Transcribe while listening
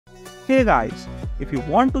Hey guys, if you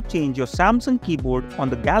want to change your Samsung keyboard on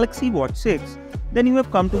the Galaxy Watch 6, then you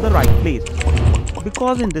have come to the right place.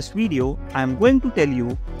 Because in this video, I am going to tell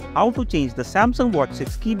you how to change the Samsung Watch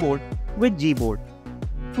 6 keyboard with Gboard.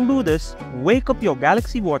 To do this, wake up your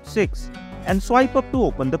Galaxy Watch 6 and swipe up to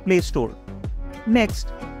open the Play Store.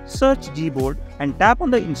 Next, search Gboard and tap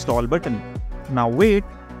on the install button. Now wait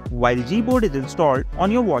while Gboard is installed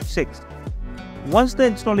on your Watch 6. Once the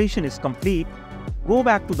installation is complete, go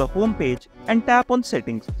back to the home page and tap on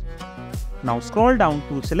Settings. Now scroll down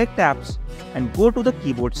to Select Apps and go to the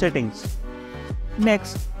keyboard settings.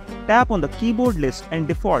 Next, tap on the keyboard list and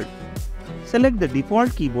default. Select the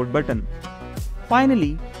default keyboard button.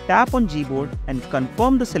 Finally, tap on Gboard and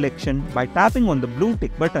confirm the selection by tapping on the blue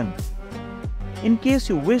tick button. In case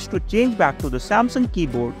you wish to change back to the Samsung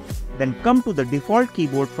keyboard, then come to the default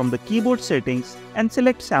keyboard from the keyboard settings and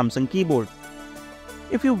select Samsung keyboard.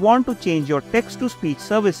 If you want to change your text-to-speech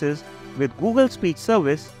services with Google Speech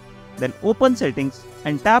Service, then open Settings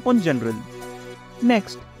and tap on General.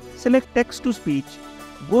 Next, select Text-to-Speech,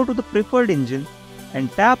 go to the preferred engine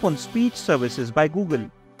and tap on Speech Services by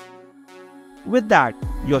Google. With that,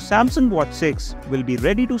 your Samsung Watch 6 will be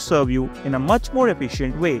ready to serve you in a much more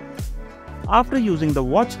efficient way. After using the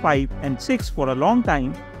Watch 5 and 6 for a long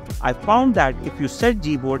time, I found that if you set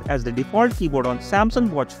Gboard as the default keyboard on Samsung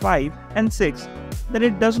Watch 5 and 6, then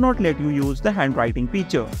it does not let you use the handwriting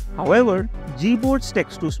feature. However, Gboard's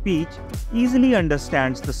text-to-speech easily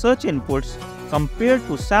understands the search inputs compared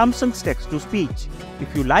to Samsung's text-to-speech.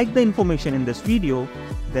 If you like the information in this video,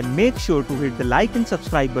 then make sure to hit the like and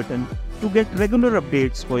subscribe button to get regular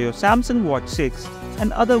updates for your Samsung Watch 6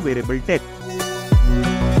 and other wearable tech.